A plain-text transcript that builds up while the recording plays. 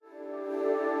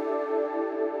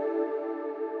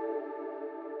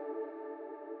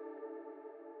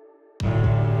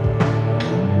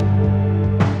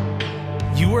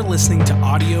listening to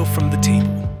audio from The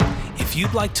Table. If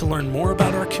you'd like to learn more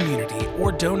about our community or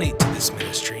donate to this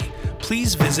ministry,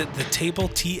 please visit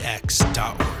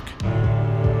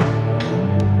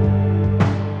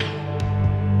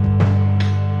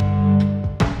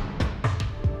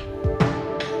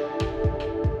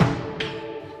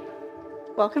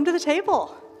Welcome to The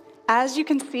Table. As you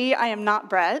can see, I am not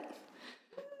Brett.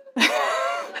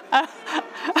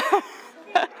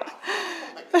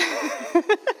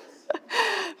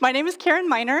 My name is Karen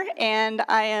Miner, and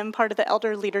I am part of the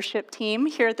elder leadership team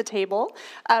here at The Table.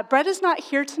 Brett is not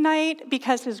here tonight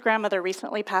because his grandmother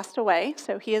recently passed away,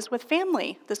 so he is with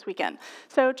family this weekend.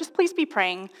 So just please be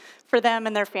praying for them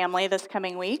and their family this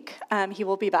coming week. He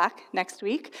will be back next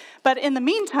week. But in the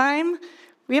meantime,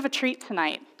 we have a treat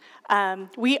tonight.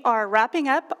 We are wrapping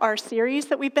up our series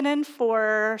that we've been in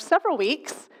for several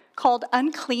weeks called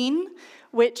Unclean,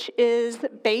 which is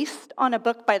based on a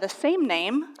book by the same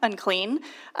name, Unclean,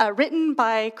 written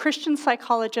by Christian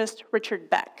psychologist Richard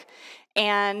Beck.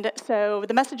 And so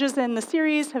the messages in the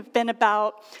series have been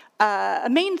about a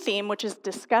main theme, which is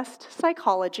discussed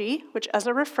psychology, which, as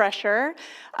a refresher,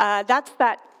 that's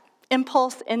that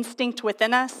impulse instinct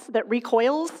within us that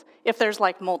recoils if there's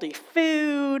like moldy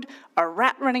food, a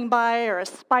rat running by, or a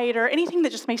spider, anything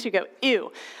that just makes you go,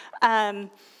 ew.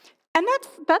 And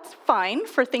that's fine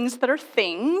for things that are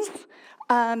things.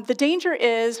 The danger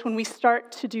is when we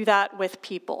start to do that with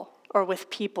people or with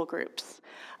people groups.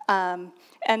 And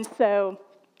so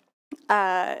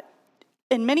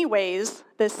in many ways,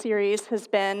 this series has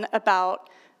been about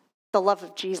the love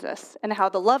of Jesus and how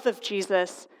the love of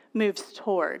Jesus moves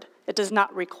toward. It does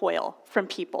not recoil from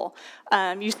people.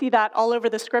 You see that all over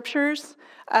the scriptures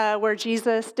where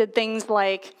Jesus did things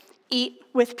like eat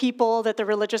with people that the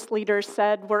religious leaders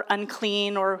said were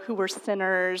unclean or who were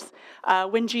sinners.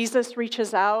 When Jesus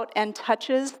reaches out and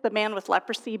touches the man with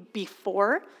leprosy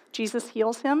before Jesus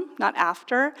heals him, not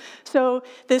after. So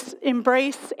this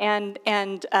embrace and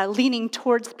leaning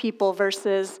towards people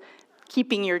versus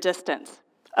keeping your distance,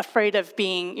 afraid of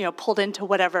being pulled into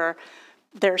whatever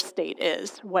their state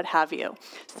is, what have you.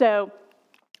 So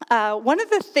one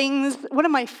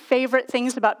of my favorite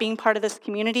things about being part of this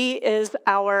community is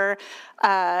our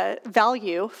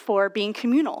value for being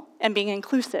communal and being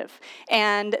inclusive.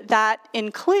 And that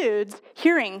includes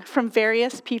hearing from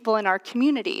various people in our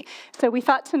community. So we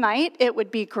thought tonight it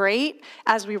would be great,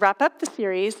 as we wrap up the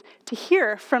series, to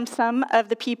hear from some of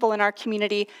the people in our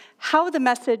community how the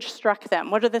message struck them.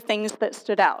 What are the things that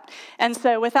stood out? And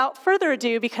so without further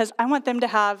ado, because I want them to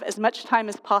have as much time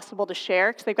as possible to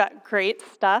share, because they've got great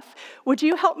stuff, would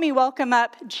you help me welcome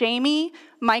up Jamie,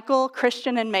 Michael,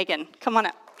 Christian, and Megan? Come on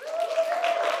up.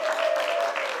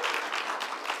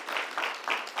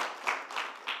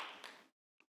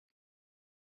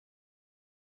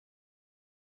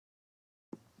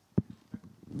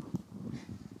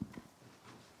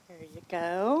 There you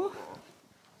go.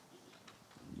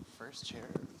 First chair.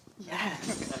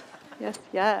 Yes.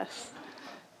 Yes.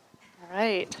 All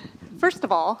right. First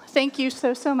of all, thank you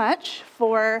so much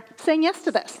for saying yes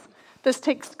to this. This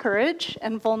takes courage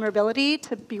and vulnerability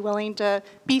to be willing to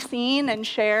be seen and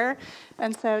share.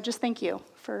 And so just thank you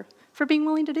for being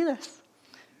willing to do this.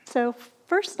 So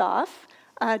first off,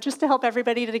 just to help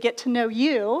everybody to get to know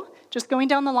you, just going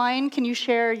down the line, can you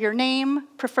share your name,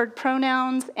 preferred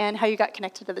pronouns, and how you got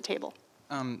connected to the table?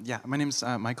 My name's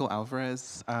Michael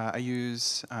Alvarez. I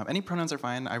use, any pronouns are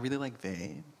fine. I really like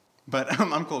they, but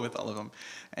I'm cool with all of them.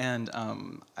 And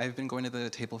I've been going to the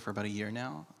table for about a year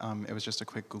now. It was just a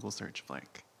quick Google search of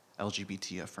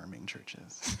LGBT affirming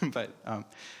churches. But I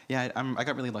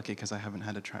got really lucky because I haven't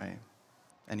had to try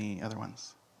any other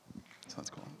ones. So that's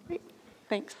cool. Great.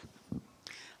 Thanks.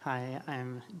 Hi,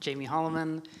 I'm Jamie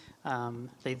Holloman,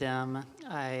 they, them.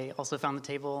 I also found the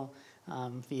table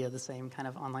via the same kind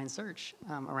of online search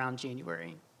around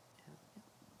January.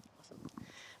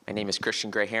 My name is Christian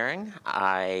Gray Herring.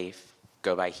 I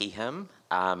go by he, him.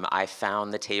 I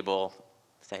found the table,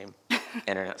 same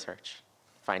internet search.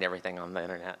 Find everything on the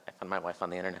internet. I found my wife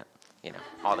on the internet.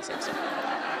 All the same stuff.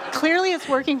 Clearly it's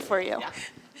working for you. Yeah.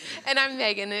 And I'm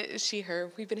Megan, she,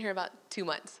 her. We've been here about 2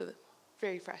 months, so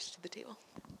very fresh to the table.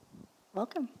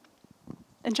 Welcome.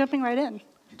 And jumping right in.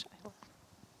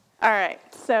 All right,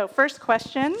 so first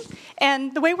question.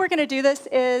 And the way we're going to do this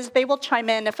is they will chime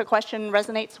in if a question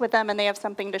resonates with them and they have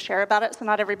something to share about it. So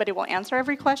not everybody will answer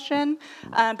every question,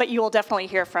 but you will definitely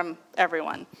hear from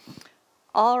everyone.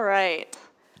 All right.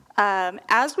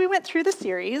 As we went through the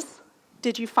series,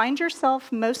 did you find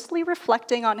yourself mostly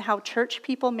reflecting on how church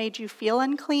people made you feel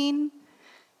unclean?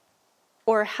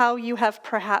 Or how you have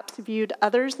perhaps viewed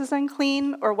others as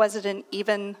unclean? Or was it an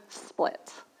even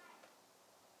split?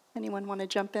 Anyone want to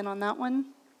jump in on that one?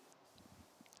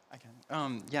 I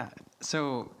can. Yeah.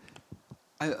 So,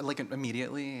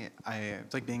 immediately, I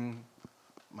like being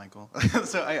Michael.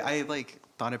 So I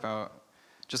thought about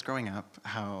just growing up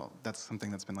how that's something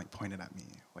that's been pointed at me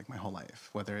my whole life,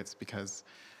 whether it's because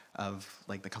of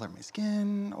the color of my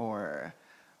skin or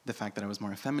the fact that I was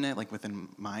more effeminate within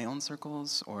my own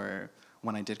circles, or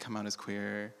when I did come out as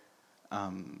queer,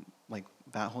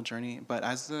 that whole journey. But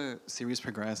as the series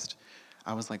progressed,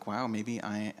 I was like, wow, maybe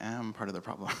I am part of the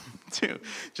problem too.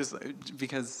 Just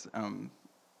because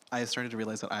I started to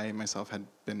realize that I myself had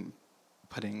been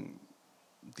putting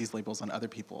these labels on other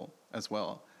people as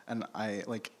well. And I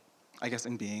guess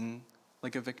in being a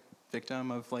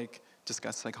victim of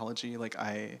disgust psychology,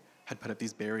 I had put up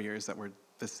these barriers that were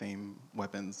the same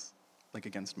weapons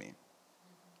against me,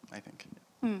 I think.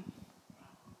 I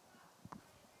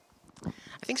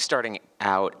think starting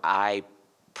out, I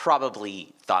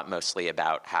probably thought mostly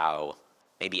about how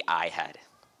maybe I had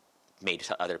made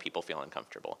other people feel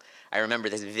uncomfortable. I remember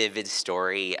this vivid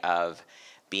story of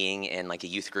being in a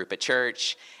youth group at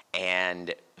church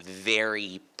and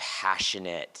very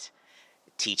passionate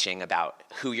teaching about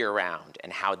who you're around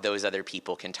and how those other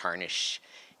people can tarnish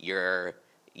your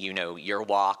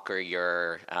walk or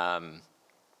your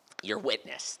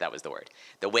witness. That was the word.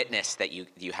 The witness that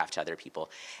you have to other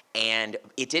people. And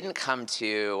it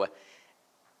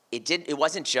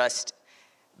wasn't just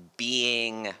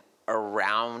being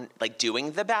around,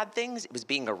 doing the bad things, it was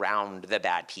being around the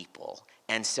bad people.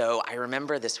 And so I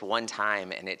remember this one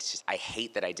time, and it's just, I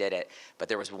hate that I did it, but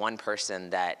there was one person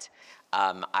that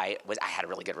I had a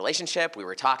really good relationship, we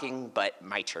were talking, but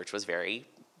my church was very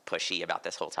pushy about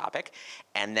this whole topic.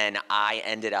 And then I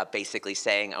ended up basically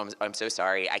saying, I'm so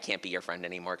sorry, I can't be your friend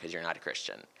anymore because you're not a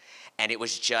Christian. And it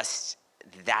was just,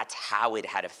 that's how it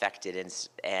had affected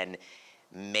and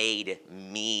made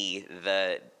me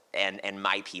and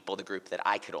my people, the group that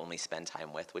I could only spend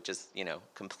time with, which is,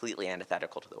 completely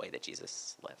antithetical to the way that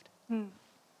Jesus lived. Kind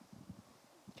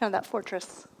of that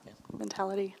fortress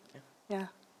mentality. Yeah.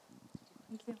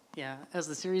 Thank you. Yeah, as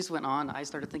the series went on, I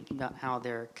started thinking about how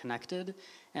they're connected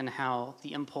and how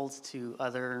the impulse to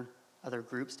other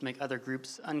groups, to make other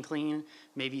groups unclean,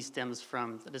 maybe stems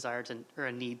from the desire or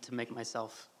a need to make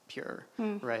myself pure,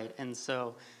 right? And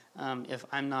so if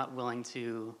I'm not willing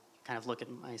to kind of look at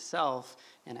myself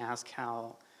and ask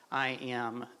how I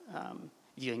am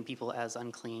viewing people as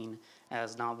unclean,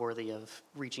 as not worthy of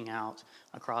reaching out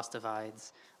across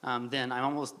divides, then I'm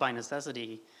almost by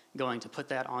necessity going to put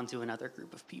that onto another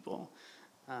group of people.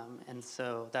 And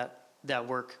so that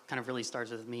work kind of really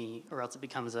starts with me, or else it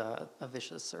becomes a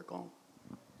vicious circle.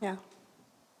 Yeah.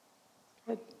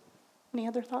 Good. Any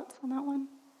other thoughts on that one?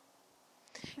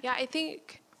 Yeah, I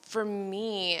think for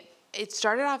me, it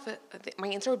started off, my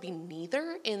answer would be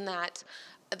neither, in that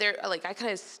I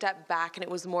kind of stepped back, and it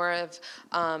was more of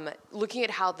looking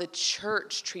at how the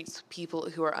church treats people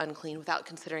who are unclean without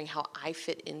considering how I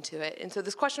fit into it. And so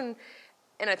this question,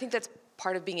 and I think that's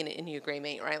part of being an Enneagram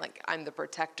 8, right? I'm the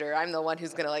protector. I'm the one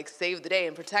who's going to save the day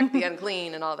and protect the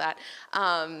unclean and all that.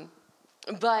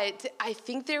 But I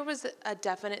think there was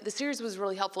the series was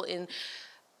really helpful in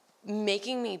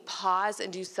making me pause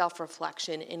and do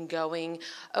self-reflection and going,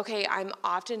 okay, I'm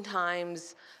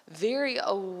oftentimes very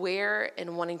aware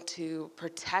and wanting to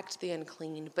protect the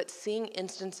unclean, but seeing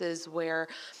instances where,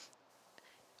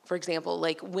 for example,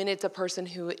 when it's a person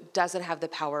who doesn't have the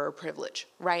power or privilege,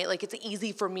 right? It's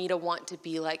easy for me to want to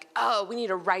be oh, we need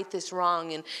to right this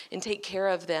wrong and take care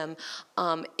of them.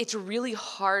 It's really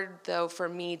hard, though, for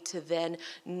me to then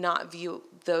not view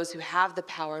those who have the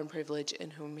power and privilege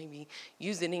and who may be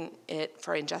using it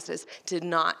for injustice to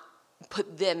not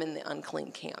put them in the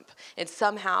unclean camp. And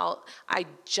somehow I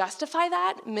justify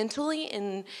that mentally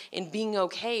in being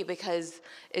okay, because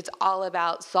it's all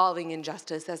about solving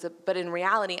injustice, but in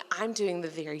reality, I'm doing the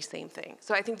very same thing.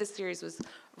 So I think this series was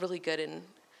really good in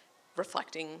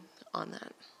reflecting on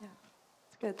that. Yeah,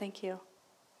 it's good. Thank you.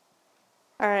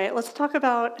 All right, let's talk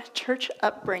about church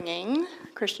upbringing.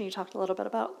 Christian, you talked a little bit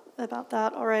about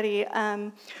that already.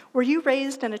 Were you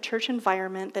raised in a church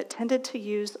environment that tended to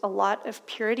use a lot of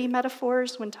purity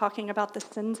metaphors when talking about the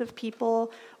sins of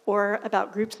people or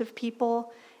about groups of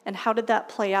people? And how did that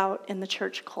play out in the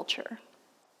church culture?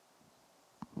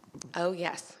 Oh,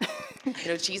 yes.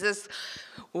 Jesus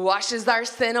washes our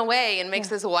sin away and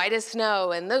makes us white as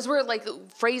snow. And those were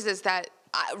phrases that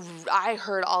I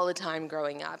heard all the time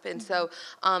growing up. And so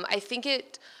I think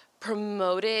it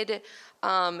promoted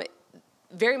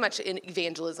very much in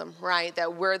evangelism, right?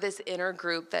 That we're this inner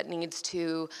group that needs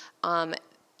to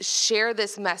share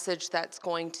this message that's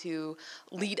going to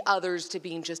lead others to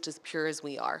being just as pure as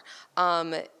we are.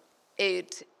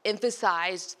 It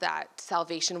emphasized that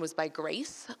salvation was by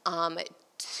grace,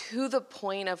 to the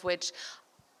point of which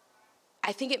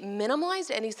I think it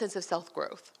minimalized any sense of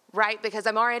self-growth, right? Because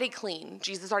I'm already clean.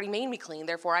 Jesus already made me clean.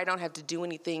 Therefore, I don't have to do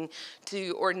anything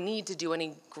or need to do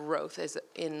any growth as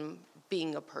in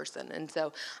being a person. And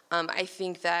so I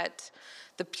think that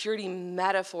the purity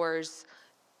metaphors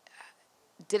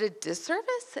did a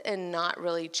disservice in not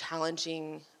really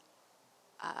challenging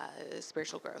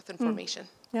spiritual growth and formation.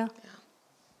 Yeah.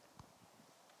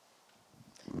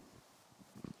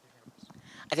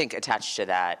 I think attached to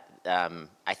that,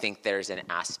 I think there's an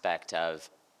aspect of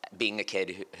being a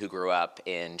kid who grew up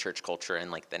in church culture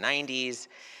in like the 90s.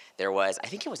 There was, I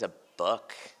think it was a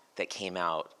book that came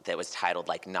out that was titled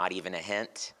like Not Even a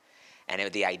Hint.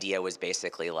 And the idea was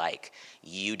basically like,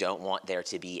 you don't want there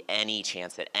to be any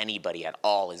chance that anybody at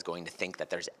all is going to think that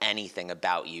there's anything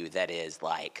about you that is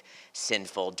like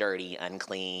sinful, dirty,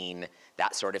 unclean,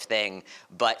 that sort of thing.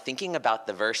 But thinking about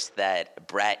the verse that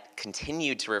Brett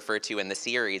continued to refer to in the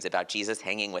series about Jesus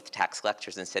hanging with tax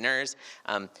collectors and sinners,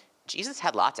 Jesus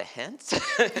had lots of hints.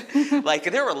 Like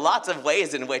there were lots of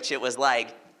ways in which it was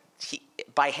like,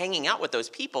 by hanging out with those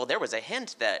people, there was a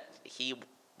hint that he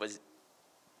was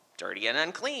dirty and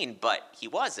unclean, but he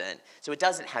wasn't. So it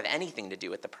doesn't have anything to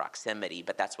do with the proximity,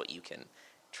 but that's what you can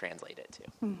translate it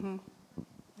to. Mm-hmm.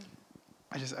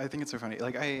 I think it's so funny.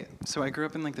 Like I grew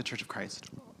up in like the Church of Christ,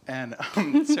 and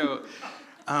that's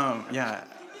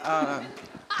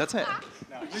it.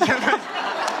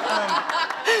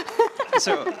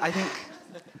 So I think,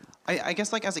 I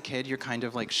guess like as a kid, you're kind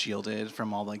of like shielded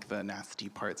from all like the nasty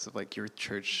parts of like your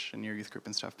church and your youth group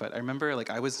and stuff. But I remember like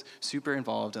I was super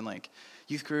involved in like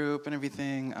youth group and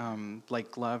everything.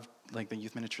 Like loved like the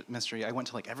youth ministry. I went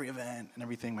to like every event and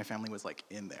everything. My family was like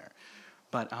in there.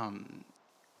 But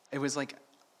it was like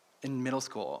in middle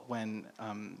school when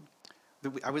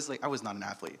I was not an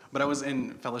athlete, but I was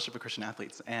in Fellowship of Christian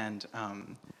Athletes, and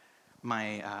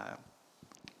my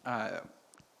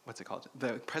what's it called?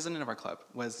 The president of our club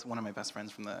was one of my best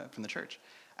friends from the church,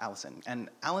 Allison. And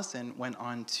Allison went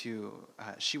on to,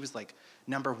 she was like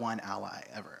 #1 ally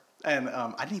ever. And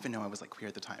I didn't even know I was like queer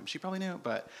at the time. She probably knew,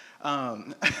 but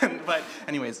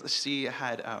anyways, she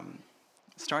had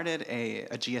started a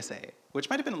GSA, which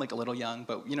might have been like a little young,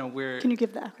 but you know, Can you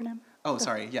give the acronym? Oh,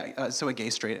 sorry, yeah. So a Gay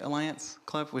Straight Alliance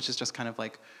club, which is just kind of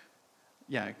like,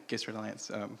 yeah, Gay Straight Alliance,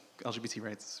 LGBT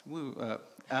rights, woo,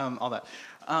 all that.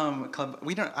 Club,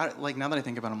 we don't, like now that I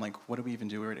think about it, I'm like, what do we even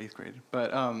do? We were at 8th grade.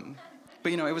 But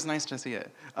you know, it was nice to see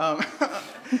it.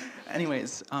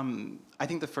 Anyways, I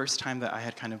think the first time that I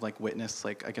had kind of like witnessed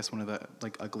like, I guess one of the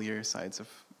like uglier sides of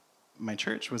my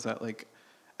church was that like,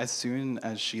 as soon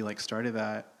as she like started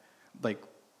that, like,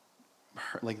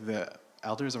 like the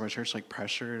elders of our church like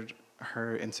pressured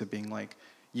her into being like,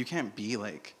 you can't be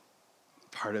like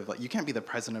part of like, you can't be the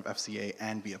president of FCA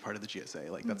and be a part of the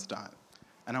GSA, like that's not.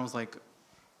 And I was like,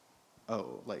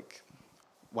 oh, like,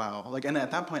 wow. Like, and at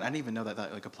that point, I didn't even know that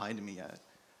like applied to me yet.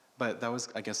 But that was,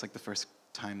 I guess, like the first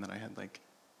time that I had like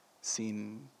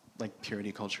seen like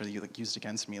purity culture like used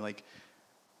against me. Like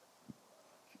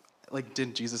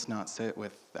did Jesus not sit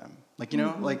with them? Like, you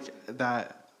know, like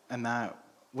that, and that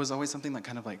was always something that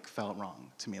kind of like felt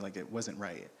wrong to me. Like it wasn't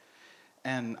right.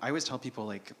 And I always tell people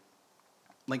like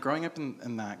growing up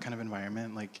in that kind of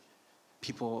environment, like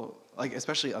people, like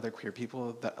especially other queer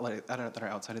people that are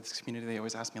outside of this community, they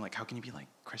always ask me like, how can you be like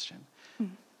Christian?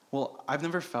 Mm-hmm. Well, I've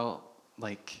never felt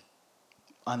like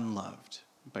unloved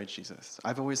by Jesus.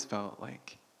 I've always felt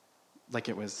like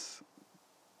it was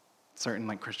certain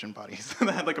like Christian bodies that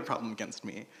had like a problem against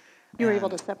me. You were able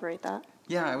to separate that?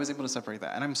 Yeah, I was able to separate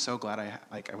that, and I'm so glad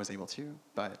I was able to.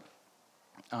 But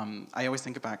I always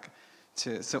think back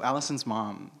to Allison's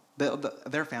mom.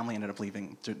 Their family ended up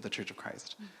leaving the Church of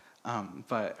Christ,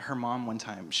 but her mom one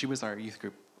time, she was our youth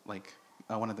group, like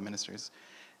one of the ministers,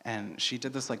 and she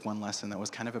did this like one lesson that was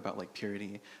kind of about like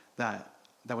purity that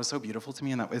was so beautiful to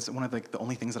me, and that was one of like the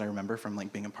only things that I remember from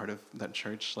like being a part of that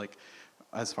church, like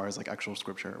as far as like actual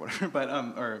scripture or whatever. But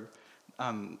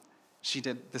she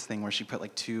did this thing where she put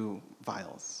like 2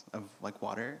 vials of like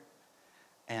water,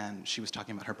 and she was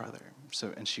talking about her brother.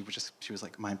 And she was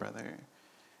like, my brother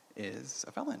is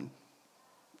a felon.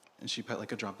 And she put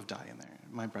like a drop of dye in there.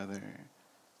 My brother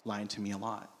lied to me a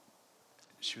lot.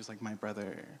 She was like, my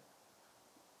brother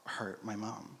hurt my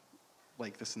mom,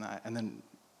 like this and that. And then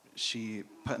she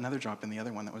put another drop in the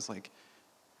other one that was like,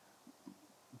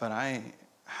 but I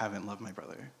haven't loved my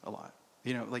brother a lot.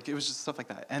 You know, like it was just stuff like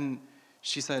that. And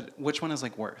she said, which one is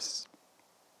like worse?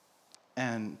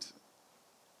 And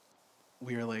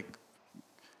we were like,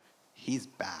 he's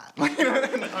bad. But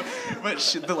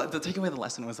the takeaway of the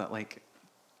lesson was that like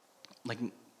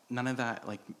none of that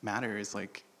like matters,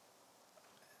 like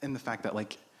in the fact that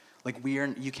like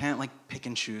you can't like pick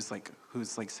and choose like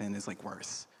whose like sin is like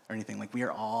worse or anything. Like we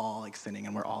are all like sinning,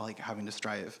 and we're all like having to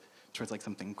strive towards like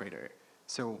something greater.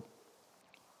 So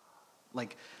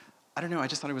like, I don't know, I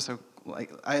just thought it was so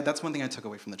like, that's one thing I took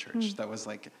away from the church. That was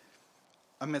like,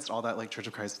 amidst all that like Church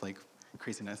of Christ like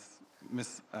craziness,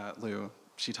 Miss Lou,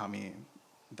 she taught me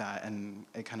that, and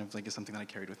it kind of like is something that I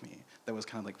carried with me. That was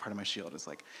kind of like part of my shield. Is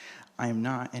like, I am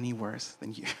not any worse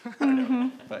than you. I don't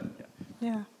know, but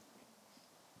Yeah.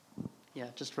 Yeah,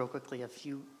 just real quickly, a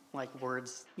few like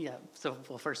words. Yeah, so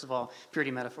well, first of all, purity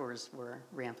metaphors were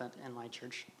rampant in my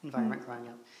church environment growing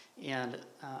up. And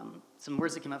some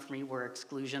words that came up for me were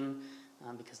exclusion,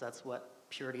 because that's what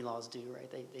purity laws do,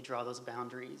 right? They draw those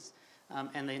boundaries.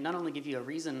 And they not only give you a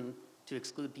reason to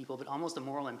exclude people, but almost a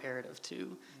moral imperative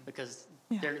too, because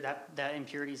that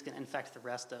impurity is going to infect the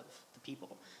rest of the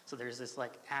people. So there's this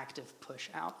like active push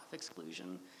out of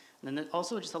exclusion. And then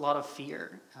also just a lot of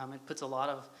fear. It puts a lot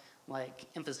of like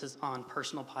emphasis on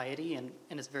personal piety, and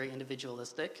it's very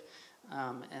individualistic.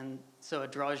 And so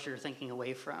it draws your thinking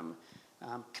away from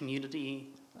community,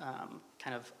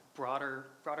 kind of broader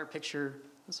picture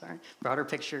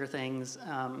things,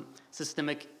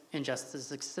 systemic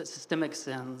injustices, systemic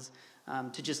sins,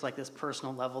 to just like this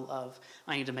personal level of,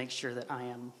 I need to make sure that I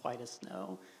am white as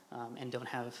snow, and don't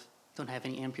have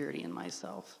any impurity in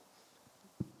myself.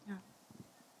 Yeah.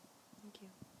 Thank you.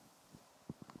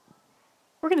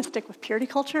 We're going to stick with purity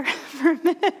culture for a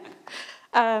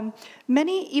minute.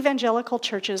 Many evangelical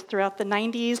churches throughout the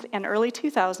 90s and early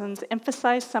 2000s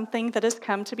emphasized something that has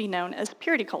come to be known as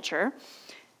purity culture.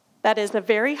 That is a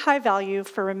very high value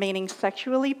for remaining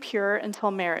sexually pure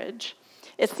until marriage.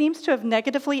 It seems to have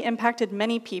negatively impacted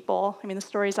many people. I mean, the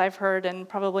stories I've heard, and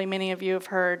probably many of you have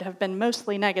heard, have been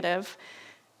mostly negative.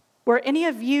 Were any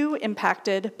of you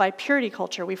impacted by purity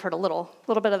culture? We've heard a little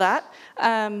bit of that.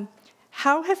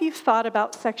 How have you thought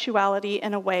about sexuality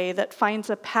in a way that finds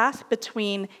a path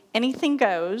between anything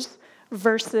goes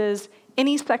versus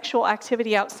any sexual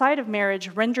activity outside of marriage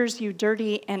renders you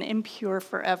dirty and impure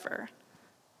forever?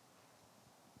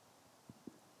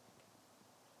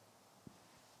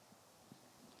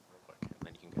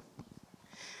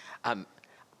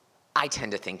 I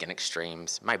tend to think in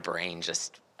extremes. My brain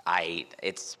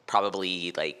it's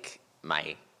probably like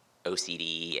my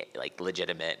OCD, like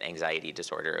legitimate anxiety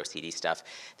disorder, OCD stuff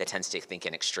that tends to think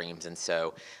in extremes. And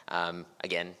so,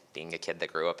 again, being a kid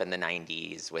that grew up in the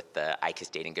 90s with the I Kiss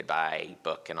Dating Goodbye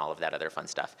book and all of that other fun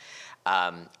stuff,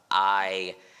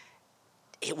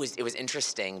 it was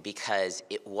interesting because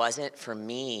it wasn't, for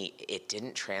me, it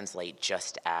didn't translate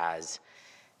just as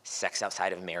sex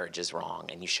outside of marriage is wrong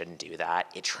and you shouldn't do that.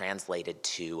 It translated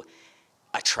to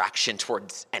attraction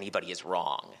towards anybody is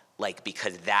wrong, like,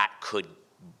 because that could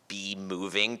be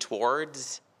moving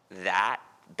towards that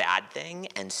bad thing.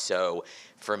 And so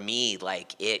for me,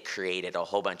 like, it created a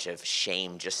whole bunch of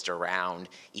shame just around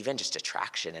even just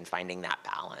attraction and finding that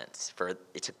balance.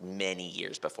 It took many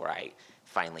years before I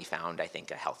finally found, I think,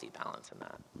 a healthy balance in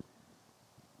that.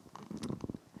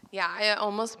 Yeah, I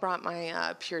almost brought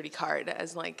my purity card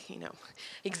as, like,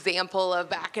 example of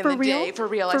back in the real? day. For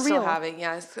real, I still have it,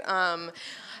 yes.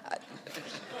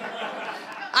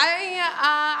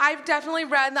 I've definitely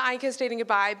read the I Kiss Dating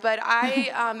Goodbye, but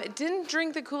I didn't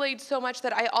drink the Kool-Aid so much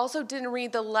that I also didn't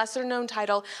read the lesser-known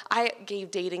title, I Gave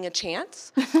Dating a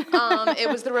Chance. It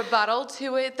was the rebuttal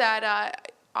to it that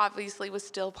obviously was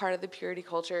still part of the purity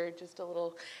culture, just a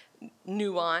little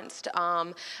nuanced.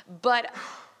 But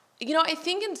I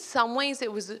think in some ways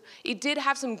it did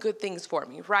have some good things for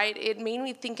me, right? It made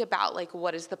me think about, like,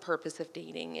 what is the purpose of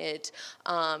dating?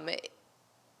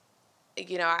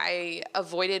 I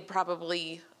avoided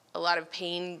probably a lot of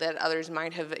pain that others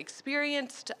might have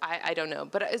experienced. I don't know.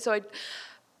 But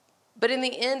in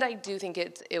the end, I do think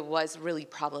it was really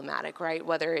problematic, right?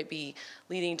 Whether it be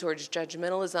leading towards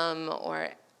judgmentalism or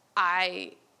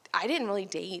I didn't really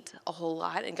date a whole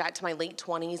lot and got to my late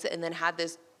 20s and then had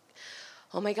this,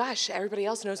 oh my gosh, everybody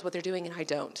else knows what they're doing and I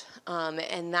don't.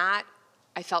 And that,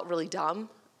 I felt really dumb.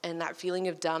 And that feeling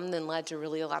of dumb then led to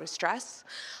really a lot of stress.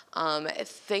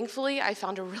 Thankfully, I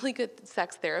found a really good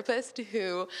sex therapist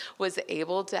who was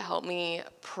able to help me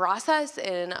process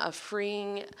in a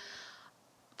freeing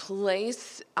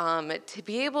place to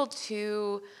be able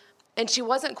to, and she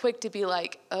wasn't quick to be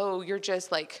like, oh, you're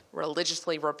just like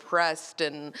religiously repressed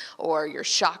or your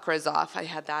chakra's off. I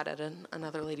had that at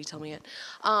another lady tell me it.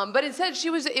 But instead,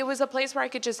 it was a place where I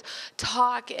could just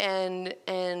talk and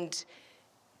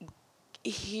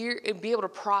hear and be able to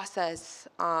process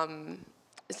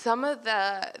some of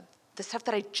the stuff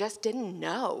that I just didn't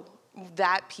know.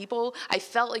 that I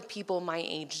felt like people my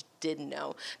age didn't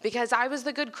know, because I was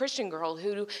the good Christian girl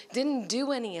who didn't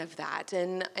do any of that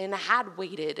and had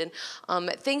waited. And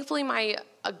thankfully,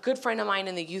 a good friend of mine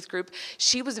in the youth group,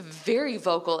 she was very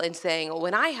vocal in saying,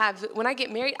 when I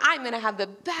get married, I'm going to have the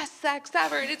best sex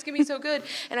ever, and it's going to be so good.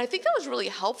 And I think that was really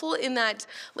helpful in that,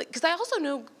 like, because I also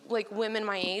know like women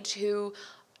my age who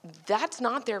that's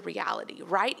not their reality,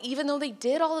 right? Even though they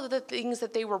did all of the things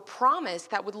that they were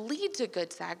promised that would lead to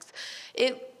good sex,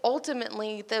 it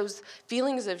ultimately, those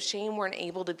feelings of shame weren't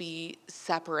able to be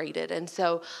separated. And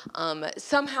so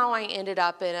somehow I ended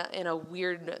up in a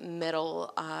weird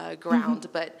middle ground.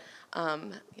 But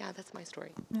yeah, that's my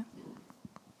story. Yeah.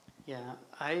 Yeah,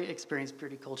 I experienced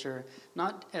purity culture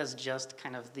not as just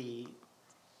kind of the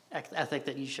ethic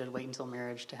that you should wait until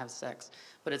marriage to have sex,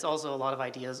 but it's also a lot of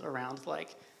ideas around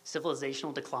like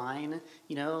civilizational decline,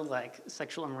 like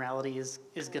sexual immorality is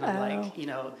gonna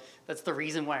that's the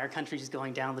reason why our country is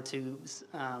going down the tubes,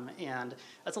 and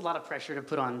that's a lot of pressure to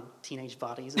put on teenage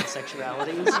bodies and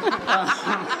sexualities.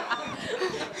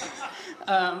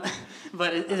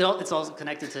 But it's also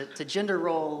connected to gender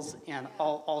roles and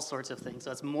all sorts of things.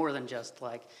 So it's more than just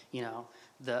like,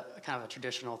 the kind of a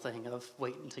traditional thing of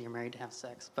wait until you're married to have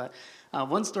sex. But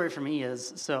one story for me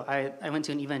is, so I went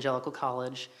to an evangelical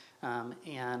college, and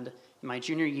in my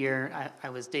junior year, I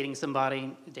was dating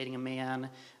a man,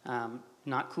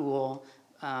 not cool.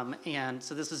 And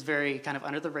so this was very kind of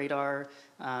under the radar.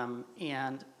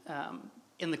 And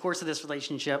in the course of this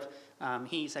relationship,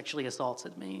 he sexually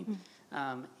assaulted me.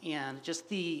 And just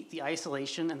the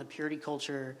isolation and the purity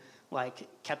culture, like,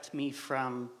 kept me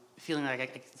from feeling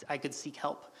like I could seek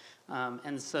help.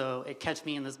 And so it kept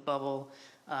me in this bubble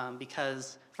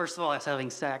because, first of all, I was having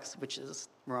sex, which is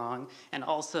wrong. And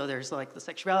also there's, like, the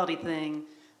sexuality thing.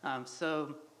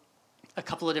 So a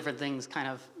couple of different things kind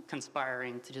of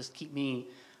conspiring to just keep me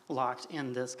locked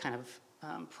in this kind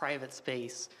of private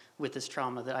space with this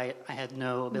trauma that I had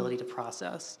no ability to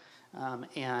process.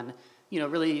 And it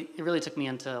really took me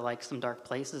into like some dark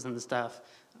places and stuff,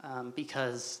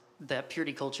 because that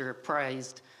purity culture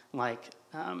prized like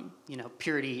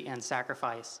purity and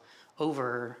sacrifice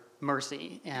over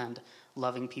mercy and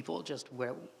loving people just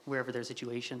wherever their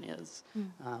situation is.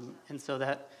 And so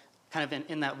that kind of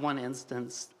in that one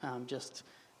instance,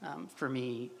 for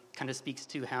me, kind of speaks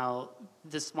to how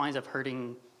this winds up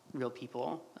hurting real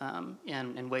people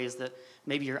in ways that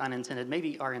maybe are unintended,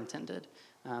 maybe are intended,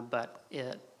 but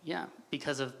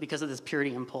because of this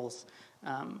purity impulse,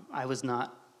 I was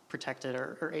not protected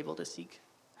or able to seek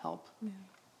help. Yeah.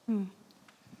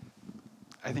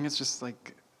 I think it's just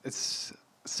like, it's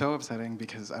so upsetting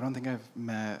because I don't think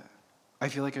I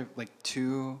feel like I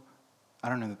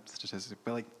don't know the statistic,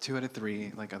 but like 2 out of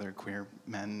 3 like other queer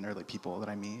men or like people that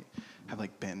I meet have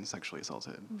like been sexually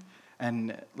assaulted.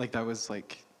 And like that was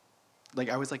like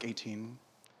I was like 18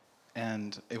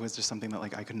 and it was just something that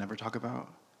like I could never talk about.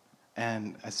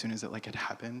 And as soon as it like had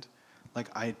happened, like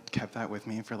I kept that with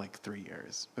me for like 3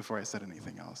 years before I said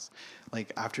anything else.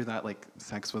 Like after that, like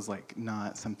sex was like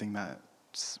not something that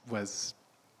was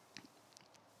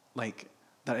like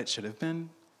that it should have been.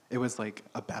 It was like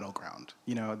a battleground,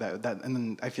 that and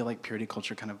then I feel like purity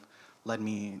culture kind of led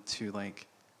me to like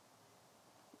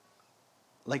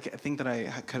I think that I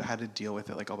had to deal with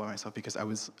it like all by myself because I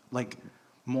was like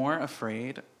more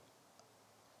afraid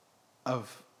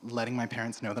of letting my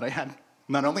parents know that I had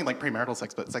not only like premarital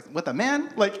sex, but sex with a man.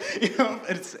 Like,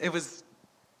 it was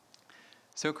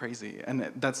so crazy. And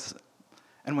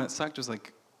what sucked was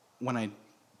like when I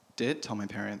did tell my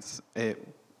parents,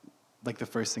 like the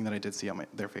first thing that I did see on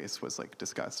their face was like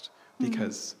disgust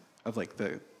because of like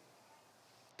the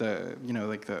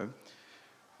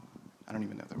I don't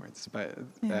even know the words, but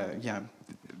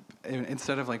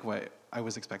instead of like what I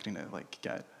was expecting to like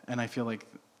get. And I feel like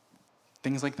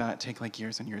things like that take like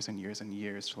years and years and years and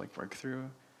years to like work through,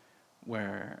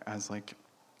 whereas like,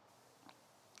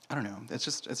 I don't know, it's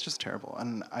just terrible.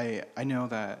 And I know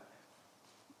that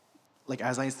like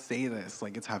as I say this,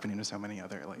 like it's happening to so many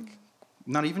other like,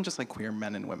 not even just like queer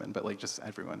men and women, but like just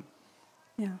everyone.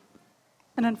 Yeah.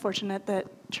 And unfortunate that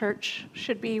church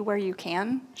should be where you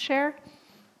can share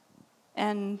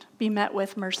and be met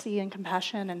with mercy and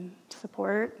compassion and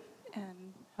support,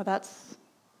 and how that's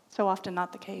so often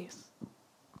not the case.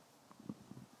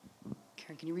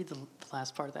 Karen, can you read the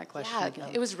last part of that question again?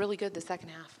 It was really good, the second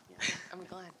half. Yeah. I'm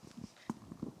glad.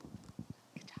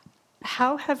 Good job.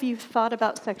 How have you thought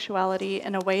about sexuality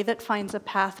in a way that finds a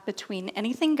path between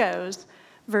anything goes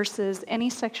versus any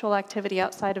sexual activity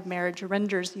outside of marriage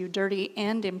renders you dirty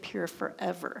and impure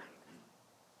forever?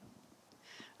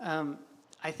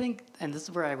 I think, and this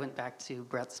is where I went back to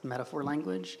Brett's metaphor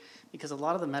language, because a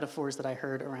lot of the metaphors that I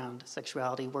heard around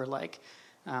sexuality were like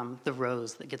the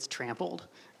rose that gets trampled,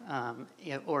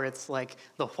 or it's like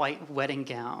the white wedding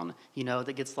gown,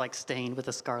 that gets like stained with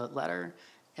a scarlet letter.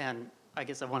 And I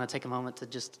guess I want to take a moment to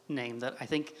just name that I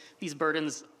think these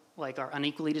burdens like are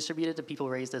unequally distributed to people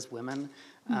raised as women.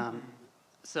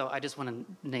 So I just want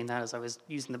to name that as I was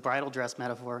using the bridal dress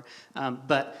metaphor.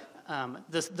 But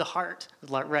the heart,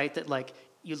 right, that like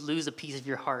you lose a piece of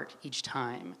your heart each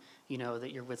time,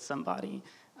 that you're with somebody.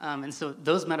 And so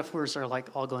those metaphors are like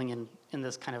all going in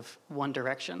this kind of one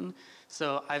direction.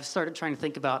 So I've started trying to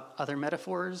think about other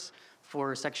metaphors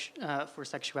for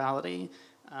sexuality.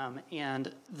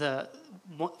 And the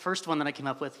first one that I came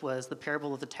up with was the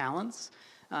parable of the talents.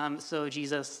 So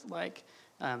Jesus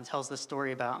tells this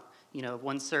story about,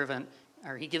 one servant,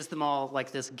 or he gives them all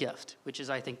like this gift, which is,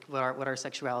 I think, what our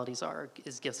sexualities are,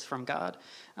 is gifts from God.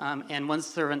 And one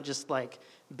servant just like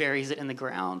buries it in the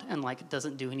ground and like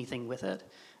doesn't do anything with it.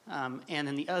 And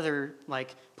then the other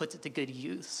like puts it to good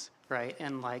use, right?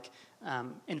 And like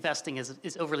investing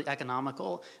is overly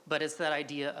economical, but it's that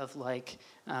idea of like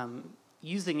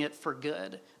using it for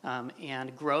good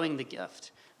and growing the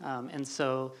gift. And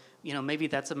so, maybe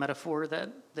that's a metaphor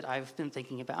that I've been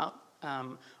thinking about.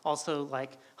 Also,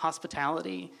 like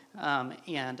hospitality,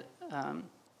 and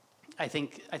I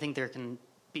think there can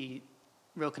be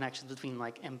real connections between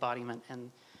like embodiment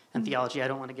and theology. I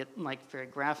don't want to get like very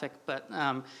graphic, but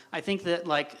I think that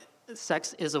like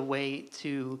sex is a way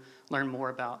to learn more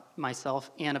about myself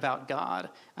and about God.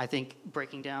 I think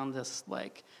breaking down this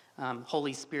like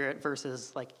Holy Spirit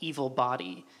versus like evil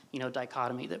body,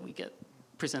 dichotomy that we get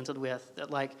presented with, that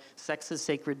like sex is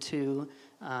sacred too,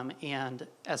 and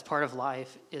as part of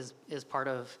life is part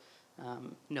of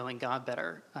knowing God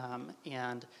better,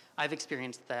 and I've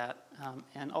experienced that,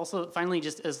 and also finally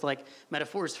just as like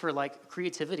metaphors for like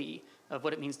creativity of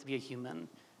what it means to be a human.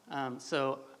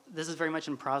 So this is very much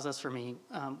in process for me,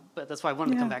 but that's why I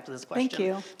wanted to come back to this question. Thank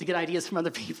you. To get ideas from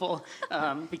other people,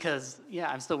 because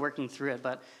I'm still working through it,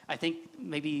 but I think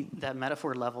maybe that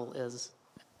metaphor level is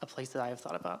a place that I have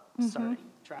thought about starting,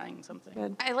 trying something.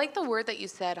 Good. I like the word that you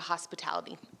said,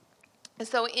 hospitality.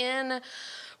 So in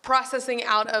processing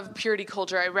out of purity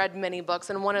culture, I read many books,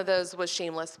 and one of those was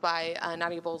Shameless by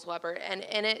Nadia Bolz-Weber. And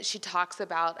in it, she talks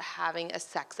about having a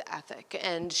sex ethic.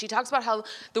 And she talks about how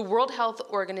the World Health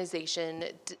Organization,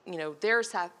 their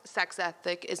sex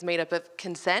ethic is made up of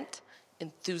consent,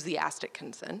 enthusiastic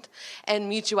consent, and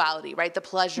mutuality, right? The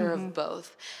pleasure of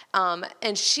both.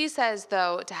 And she says,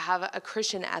 though, to have a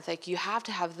Christian ethic, you have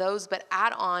to have those, but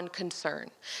add on concern.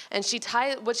 And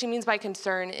what she means by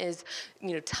concern is,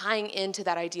 tying into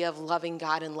that idea of loving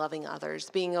God and loving others,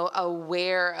 being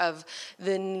aware of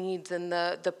the needs and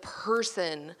the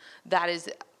person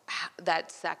that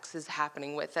sex is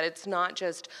happening with, that it's not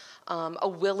just a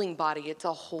willing body, it's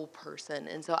a whole person.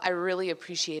 And so I really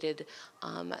appreciated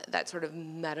that sort of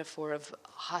metaphor of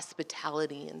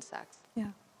hospitality in sex. Yeah,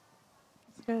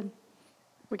 that's good.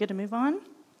 We good to move on?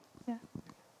 Yeah.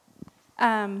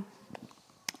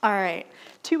 All right.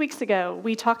 2 weeks ago,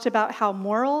 we talked about how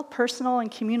moral, personal,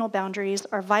 and communal boundaries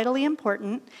are vitally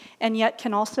important and yet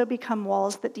can also become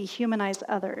walls that dehumanize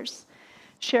others.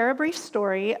 Share a brief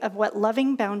story of what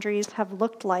loving boundaries have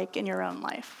looked like in your own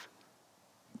life.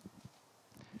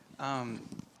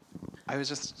 I was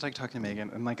just like talking to Megan,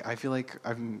 and like I feel like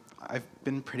I've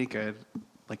been pretty good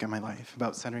like in my life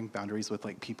about centering boundaries with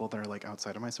like people that are like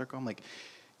outside of my circle. I'm like,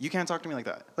 you can't talk to me like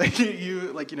that.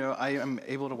 I am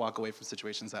able to walk away from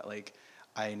situations that like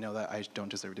I know that I don't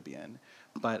deserve to be in.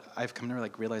 But I've come to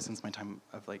like realize since my time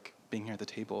of like being here at the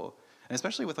table, and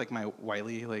especially with like my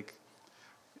Wiley like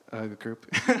group.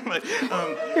 But,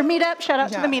 Your meetup, shout out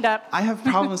to the meetup. I have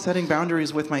problems setting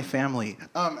boundaries with my family.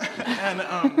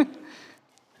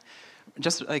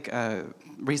 Just like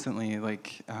recently,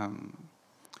 like,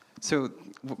 so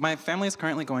my family is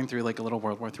currently going through like a little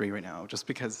World War III right now, just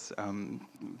because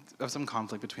of some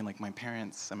conflict between like my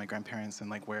parents and my grandparents and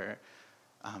like where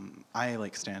I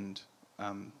like stand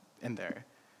in there.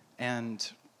 And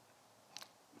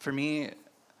for me,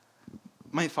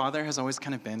 my father has always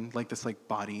kind of been like this like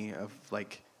body of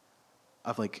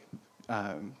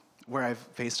where I've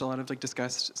faced a lot of like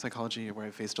discussed psychology, where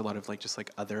I've faced a lot of like just like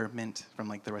otherment from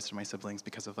like the rest of my siblings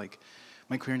because of like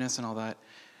my queerness and all that,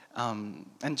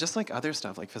 and just like other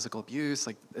stuff like physical abuse,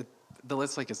 like the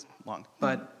list like is long.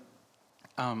 But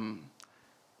in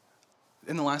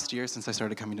the last year since I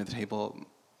started coming to the table,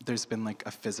 there's been like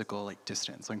a physical like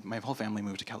distance. Like my whole family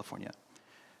moved to California.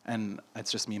 And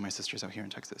it's just me and my sisters out here in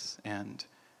Texas. And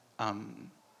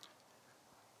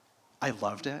I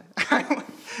loved it.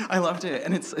 I loved it,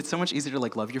 and it's so much easier to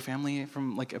like love your family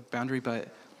from like a boundary, but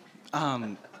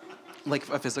like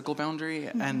a physical boundary,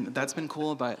 and that's been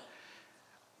cool. But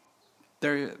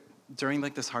during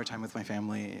like this hard time with my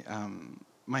family,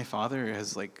 my father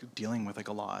is like dealing with like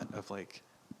a lot of like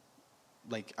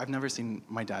I've never seen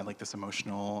my dad like this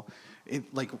emotional,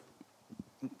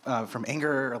 from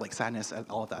anger or like sadness,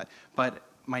 all of that. But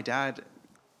my dad,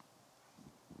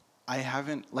 I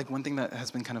haven't, like one thing that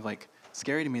has been kind of like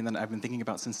scary to me and that I've been thinking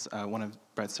about since one of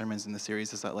Brett's sermons in the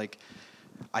series is that like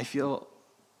I feel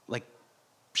like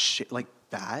like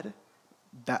bad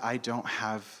that I don't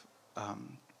have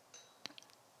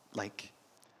like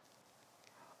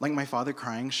my father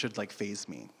crying should like faze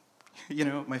me. You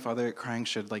know, my father crying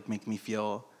should like make me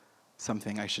feel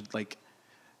something. I should like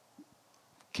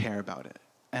care about it.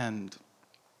 And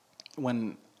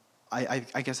when I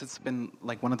guess it's been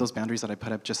like one of those boundaries that I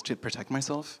put up just to protect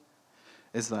myself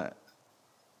is that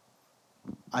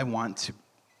I want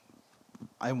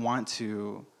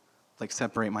to like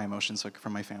separate my emotions like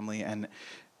from my family, and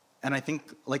I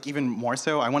think like even more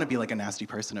so I want to be like a nasty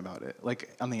person about it,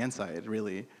 like on the inside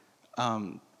really.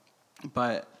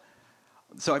 But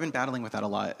so I've been battling with that a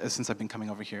lot since I've been coming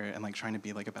over here and like trying to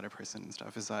be like a better person and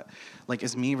stuff. Is that like,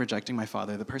 is me rejecting my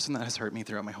father, the person that has hurt me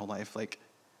throughout my whole life, like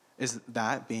is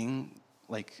that being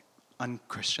like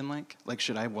unchristian like? Like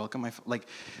should I welcome my like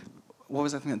what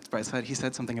was that thing that Brett said? He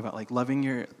said something about like loving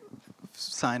your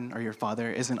son or your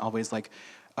father isn't always like,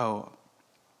 oh,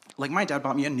 like my dad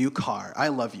bought me a new car, I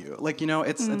love you. Like, you know,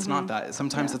 it's not that.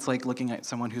 Sometimes it's like looking at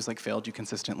someone who's like failed you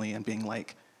consistently and being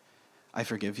like, I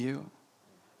forgive you.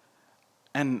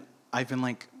 And I've been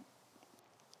like,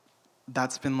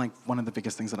 that's been like one of the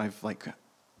biggest things that I've like,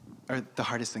 or the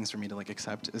hardest things for me to like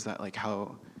accept is that like,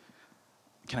 how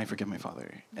can I forgive my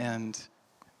father? And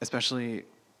especially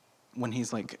when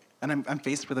he's like, and I'm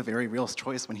faced with a very real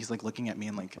choice when he's like looking at me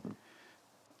and like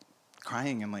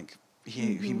crying and like,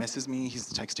 he misses me,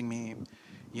 he's texting me,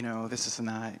 you know, this and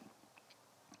that.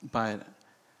 But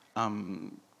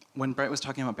when Brett was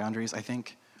talking about boundaries, I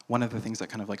think one of the things that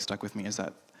kind of like stuck with me is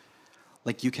that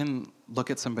like you can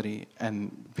look at somebody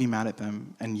and be mad at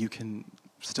them and you can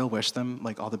still wish them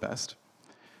like all the best.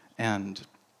 And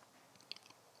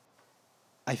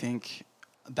I think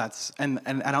that's, and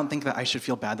I don't think that I should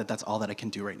feel bad that that's all that I can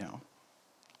do right now.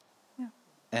 Yeah.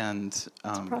 And it's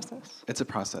a process. It's a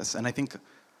process. And I think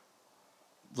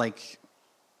like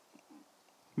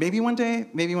maybe one day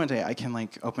I can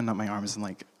like open up my arms and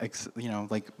like, you know,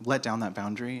 like let down that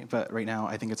boundary. But right now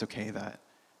I think it's okay that,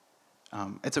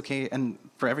 it's okay and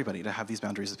for everybody to have these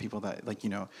boundaries with people that like, you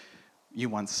know, you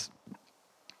once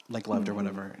like loved or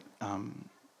whatever.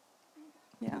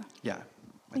 Yeah. Yeah.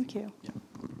 Thank you. Yeah.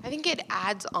 I think it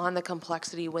adds on the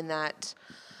complexity when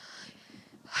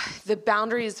the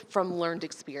boundaries from learned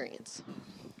experience.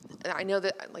 And I know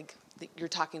that like you're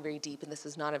talking very deep, and this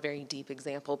is not a very deep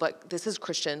example, but this is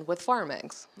Christian with farm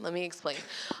eggs. Let me explain.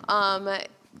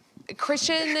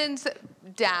 Christian's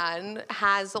dad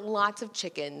has lots of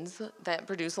chickens that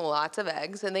produce lots of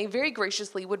eggs, and they very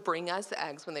graciously would bring us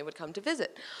eggs when they would come to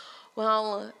visit.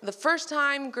 Well, the first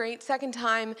time, great. Second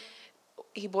time,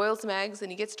 he boils some eggs,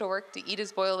 and he gets to work to eat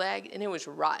his boiled egg, and it was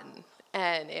rotten,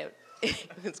 and it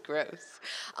was gross.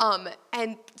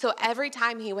 And so every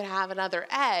time he would have another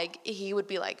egg, he would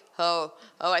be like, oh,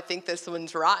 I think this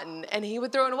one's rotten, and he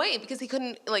would throw it away because he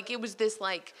couldn't, like, it was this,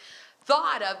 like,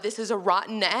 thought of this is a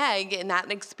rotten egg, and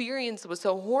that experience was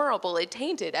so horrible, it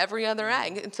tainted every other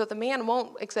egg. And so the man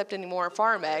won't accept any more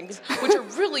farm eggs, which are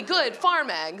really good farm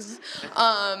eggs.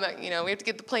 You know, we have to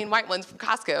get the plain white ones from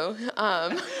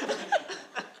Costco.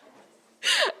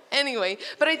 Anyway,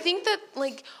 but I think that,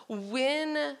 like,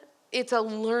 when it's a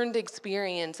learned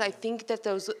experience, I think that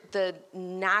the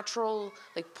natural,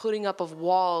 like, putting up of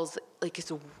walls, like,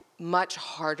 is much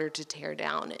harder to tear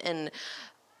down. And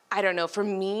I don't know, for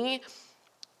me,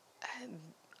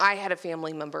 I had a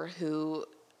family member who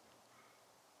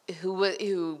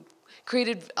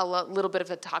created a lot of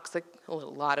a toxic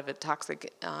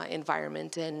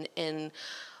environment, and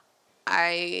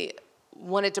I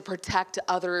wanted to protect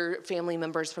other family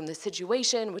members from this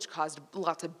situation, which caused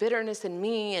lots of bitterness in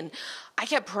me, and I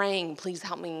kept praying, please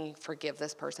help me forgive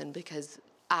this person, because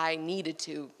I needed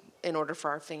to in order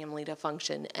for our family to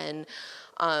function. And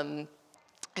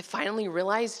I finally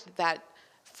realized that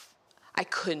I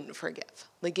couldn't forgive.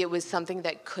 Like, it was something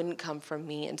that couldn't come from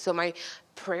me. And so my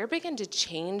prayer began to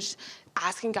change,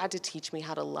 asking God to teach me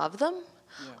how to love them.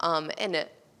 Yeah.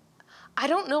 I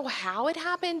don't know how it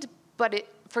happened, but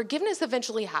forgiveness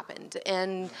eventually happened.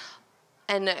 And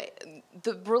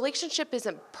the relationship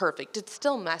isn't perfect. It's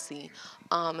still messy.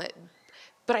 But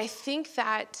I think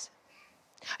that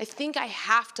I think I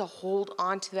have to hold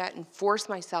on to that and force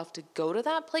myself to go to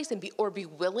that place and be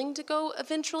willing to go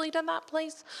eventually to that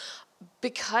place,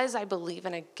 because I believe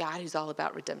in a God who's all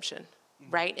about redemption,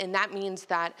 right? And that means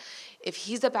that if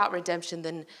he's about redemption,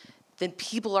 then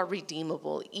people are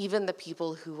redeemable, even the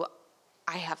people who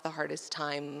I have the hardest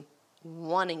time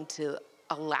wanting to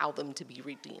allow them to be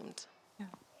redeemed. Yeah,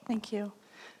 thank you.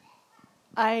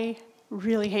 I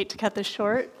really hate to cut this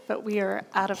short, but we are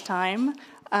out of time.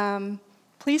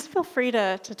 Please feel free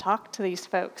to talk to these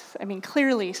folks. I mean,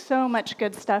 clearly, so much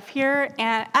good stuff here.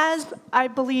 And as I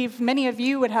believe many of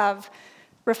you would have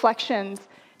reflections,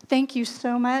 thank you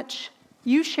so much.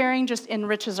 You sharing just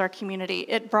enriches our community.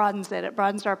 It broadens it. It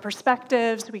broadens our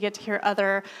perspectives. We get to hear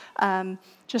other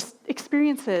just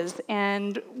experiences,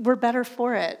 and we're better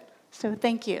for it. So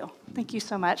thank you. Thank you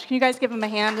so much. Can you guys give them a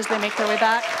hand as they make their way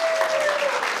back?